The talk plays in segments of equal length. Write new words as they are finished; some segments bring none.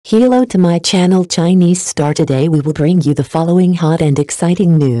Hello to my channel Chinese Star. Today we will bring you the following hot and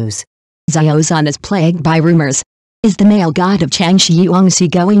exciting news. Xiao Zhan is plagued by rumors. Is the male god of Yang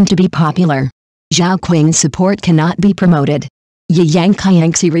going to be popular? Zhao Qing's support cannot be promoted. Yang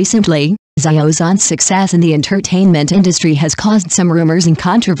Qianxi. Recently, Xiao Zhan's success in the entertainment industry has caused some rumors and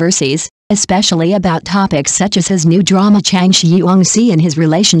controversies, especially about topics such as his new drama Yang Qianxi and his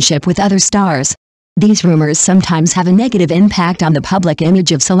relationship with other stars. These rumors sometimes have a negative impact on the public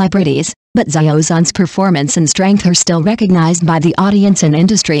image of celebrities, but Xiao Zhan's performance and strength are still recognized by the audience and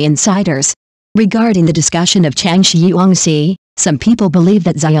industry insiders. Regarding the discussion of Yang Qianxi, some people believe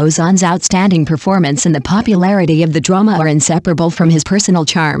that Xiao Zhan's outstanding performance and the popularity of the drama are inseparable from his personal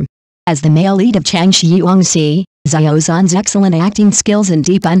charm. As the male lead of Yang Qianxi, Xiao Zhan's excellent acting skills and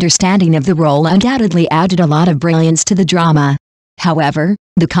deep understanding of the role undoubtedly added a lot of brilliance to the drama. However,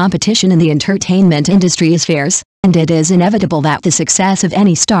 the competition in the entertainment industry is fierce, and it is inevitable that the success of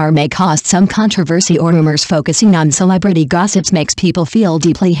any star may cause some controversy or rumors. Focusing on celebrity gossips makes people feel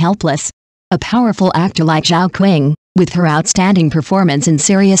deeply helpless. A powerful actor like Zhao Qing, with her outstanding performance in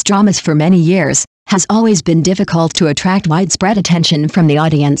serious dramas for many years, has always been difficult to attract widespread attention from the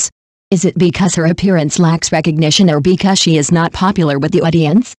audience. Is it because her appearance lacks recognition or because she is not popular with the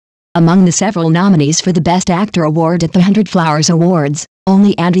audience? Among the several nominees for the Best Actor award at the 100 Flowers Awards,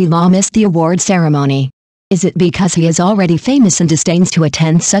 only Andy Lau missed the award ceremony. Is it because he is already famous and disdains to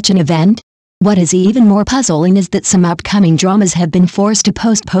attend such an event? What is even more puzzling is that some upcoming dramas have been forced to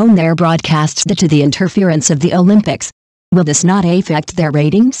postpone their broadcasts due to the interference of the Olympics. Will this not affect their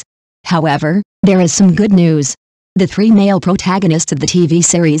ratings? However, there is some good news. The three male protagonists of the TV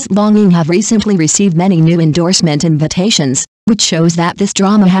series Longing have recently received many new endorsement invitations, which shows that this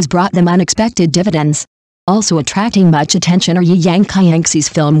drama has brought them unexpected dividends. Also attracting much attention are Yang Qianxi's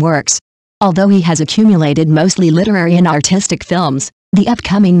film works. Although he has accumulated mostly literary and artistic films, the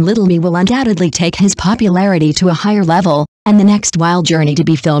upcoming Little Me will undoubtedly take his popularity to a higher level, and the next wild journey to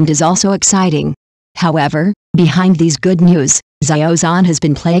be filmed is also exciting. However, behind these good news, Xiao Zhan has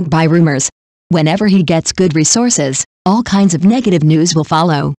been plagued by rumors. Whenever he gets good resources, all kinds of negative news will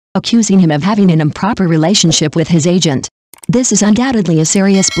follow, accusing him of having an improper relationship with his agent. This is undoubtedly a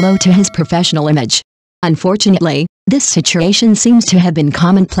serious blow to his professional image. Unfortunately, this situation seems to have been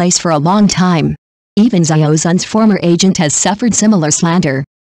commonplace for a long time. Even Xiao Zhan's former agent has suffered similar slander.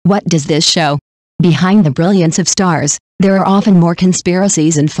 What does this show? Behind the brilliance of stars, there are often more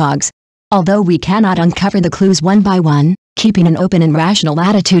conspiracies and fogs. Although we cannot uncover the clues one by one, keeping an open and rational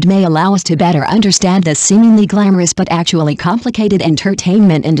attitude may allow us to better understand this seemingly glamorous but actually complicated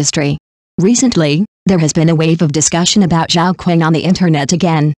entertainment industry. Recently, there has been a wave of discussion about Zhao Qing on the internet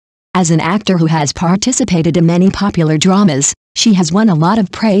again. As an actor who has participated in many popular dramas, she has won a lot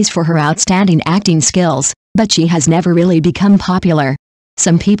of praise for her outstanding acting skills, but she has never really become popular.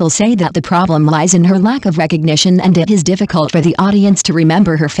 Some people say that the problem lies in her lack of recognition and it is difficult for the audience to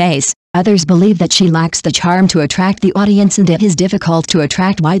remember her face. Others believe that she lacks the charm to attract the audience and it is difficult to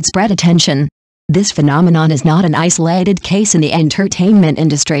attract widespread attention. This phenomenon is not an isolated case in the entertainment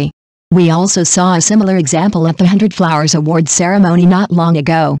industry. We also saw a similar example at the 100 Flowers Awards ceremony not long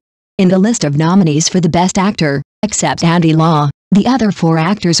ago. In the list of nominees for the Best Actor, except Andy Lau, the other four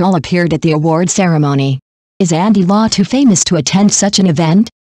actors all appeared at the award ceremony. Is Andy Lau too famous to attend such an event?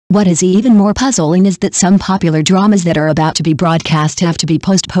 What is even more puzzling is that some popular dramas that are about to be broadcast have to be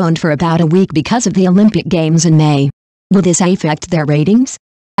postponed for about a week because of the Olympic Games in May. Will this affect their ratings?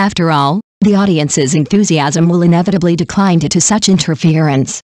 After all, the audience's enthusiasm will inevitably decline due to such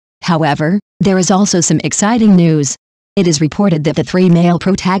interference. However, there is also some exciting news. It is reported that the three male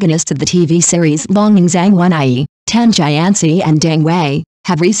protagonists of the TV series Longing Yang Qianxi and Deng Wei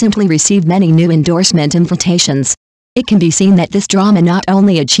have recently received many new endorsement invitations. It can be seen that this drama not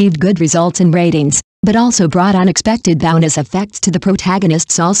only achieved good results in ratings, but also brought unexpected bonus effects to the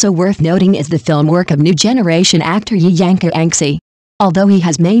protagonists. Also worth noting is the film work of new generation actor Yang Qianxi. Although he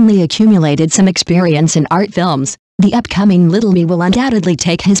has mainly accumulated some experience in art films, the upcoming Little Me will undoubtedly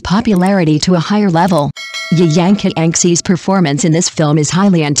take his popularity to a higher level. Yang Qianxi's performance in this film is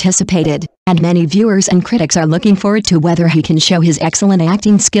highly anticipated, and many viewers and critics are looking forward to whether he can show his excellent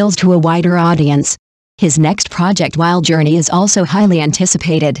acting skills to a wider audience. His next project Wild Journey is also highly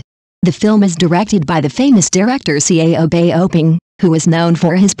anticipated. The film is directed by the famous director Xiao Zhan, who is known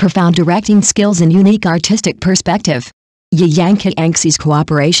for his profound directing skills and unique artistic perspective. Yang Qianxi's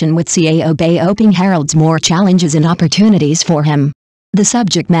cooperation with Xiao Zhan heralds more challenges and opportunities for him. The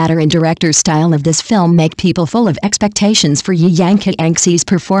subject matter and director's style of this film make people full of expectations for Yang Qianxi's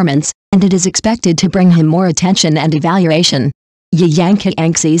performance, and it is expected to bring him more attention and evaluation. Yang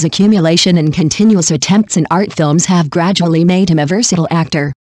Qianxi's accumulation and continuous attempts in art films have gradually made him a versatile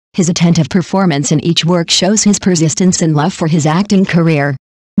actor. His attentive performance in each work shows his persistence and love for his acting career.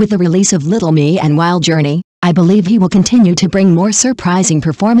 With the release of Little Me and Wild Journey, I believe he will continue to bring more surprising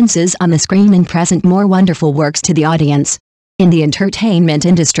performances on the screen and present more wonderful works to the audience. In the entertainment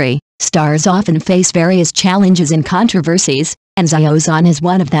industry, stars often face various challenges and controversies, and Xiao Zhan is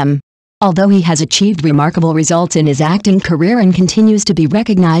one of them. Although he has achieved remarkable results in his acting career and continues to be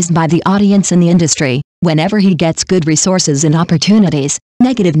recognized by the audience and the industry, whenever he gets good resources and opportunities,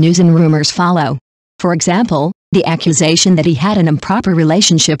 negative news and rumors follow. For example, the accusation that he had an improper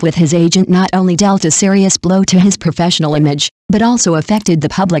relationship with his agent not only dealt a serious blow to his professional image, but also affected the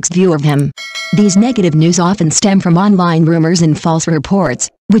public's view of him. These negative news often stem from online rumors and false reports,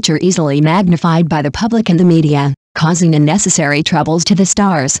 which are easily magnified by the public and the media, causing unnecessary troubles to the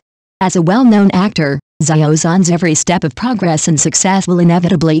stars. As a well-known actor, Xiao Zhan's every step of progress and success will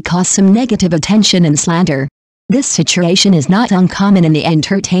inevitably cause some negative attention and slander. This situation is not uncommon in the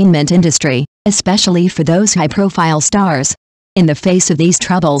entertainment industry, especially for those high-profile stars. In the face of these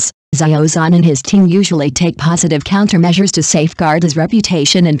troubles, Xiao Zhan and his team usually take positive countermeasures to safeguard his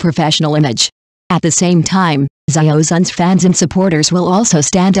reputation and professional image. At the same time, Xiao Zhan's fans and supporters will also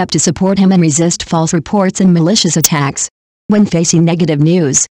stand up to support him and resist false reports and malicious attacks. When facing negative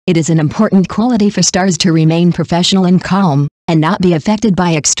news, it is an important quality for stars to remain professional and calm, and not be affected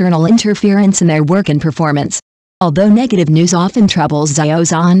by external interference in their work and performance. Although negative news often troubles Xiao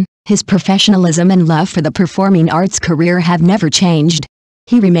Zhan, his professionalism and love for the performing arts career have never changed.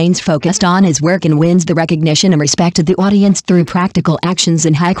 He remains focused on his work and wins the recognition and respect of the audience through practical actions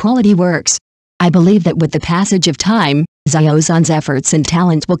and high-quality works. I believe that with the passage of time, Xiao Zhan's efforts and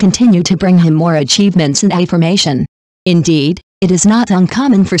talents will continue to bring him more achievements and affirmation. Indeed, it is not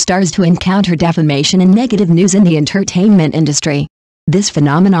uncommon for stars to encounter defamation and negative news in the entertainment industry. This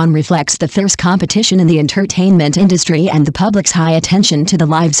phenomenon reflects the fierce competition in the entertainment industry and the public's high attention to the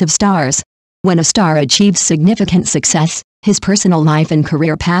lives of stars. When a star achieves significant success, his personal life and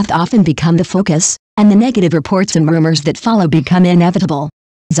career path often become the focus, and the negative reports and rumors that follow become inevitable.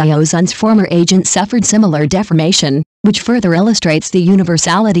 Xiao Zhan's former agent suffered similar defamation, which further illustrates the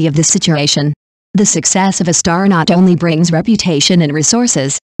universality of the situation. The success of a star not only brings reputation and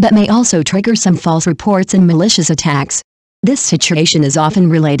resources, but may also trigger some false reports and malicious attacks. This situation is often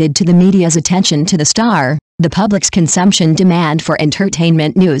related to the media's attention to the star, the public's consumption demand for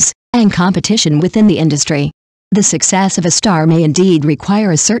entertainment news, and competition within the industry. The success of a star may indeed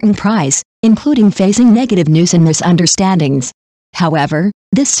require a certain price, including facing negative news and misunderstandings. However,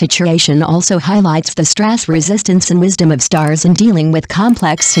 this situation also highlights the stress resistance and wisdom of stars in dealing with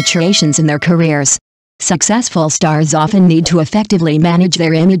complex situations in their careers. Successful stars often need to effectively manage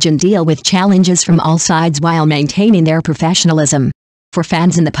their image and deal with challenges from all sides while maintaining their professionalism. For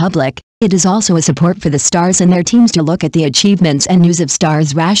fans and the public, it is also a support for the stars and their teams to look at the achievements and news of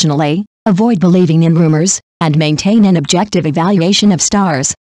stars rationally, avoid believing in rumors, and maintain an objective evaluation of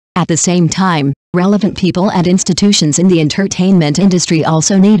stars. At the same time, relevant people and institutions in the entertainment industry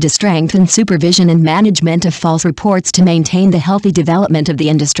also need to strengthen supervision and management of false reports to maintain the healthy development of the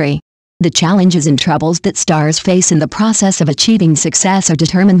industry. The challenges and troubles that stars face in the process of achieving success are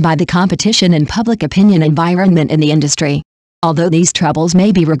determined by the competition and public opinion environment in the industry. Although these troubles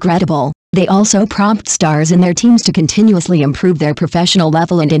may be regrettable, they also prompt stars and their teams to continuously improve their professional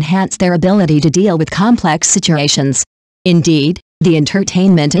level and enhance their ability to deal with complex situations. Indeed, the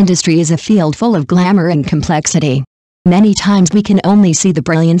entertainment industry is a field full of glamour and complexity. Many times we can only see the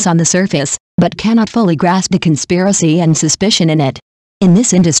brilliance on the surface, but cannot fully grasp the conspiracy and suspicion in it. In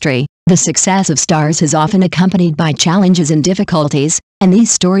this industry, the success of stars is often accompanied by challenges and difficulties, and these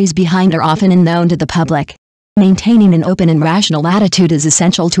stories behind are often unknown to the public. Maintaining an open and rational attitude is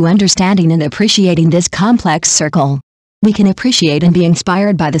essential to understanding and appreciating this complex circle. We can appreciate and be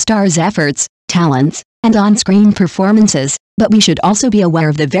inspired by the stars' efforts, talents, and on-screen performances, but we should also be aware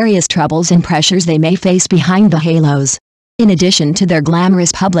of the various troubles and pressures they may face behind the halos. In addition to their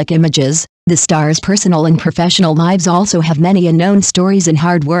glamorous public images, the stars' personal and professional lives also have many unknown stories and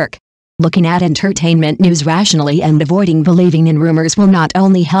hard work. Looking at entertainment news rationally and avoiding believing in rumors will not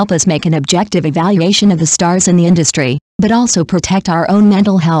only help us make an objective evaluation of the stars in the industry, but also protect our own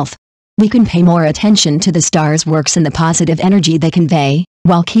mental health. We can pay more attention to the stars' works and the positive energy they convey,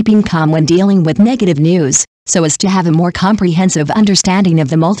 while keeping calm when dealing with negative news, so as to have a more comprehensive understanding of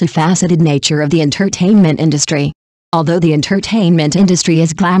the multifaceted nature of the entertainment industry. Although the entertainment industry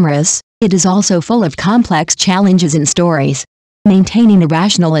is glamorous, it is also full of complex challenges and stories. Maintaining a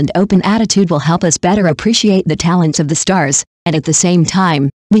rational and open attitude will help us better appreciate the talents of the stars, and at the same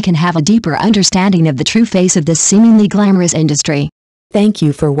time, we can have a deeper understanding of the true face of this seemingly glamorous industry. Thank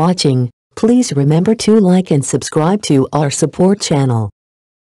you for watching. Please remember to like and subscribe to our support channel.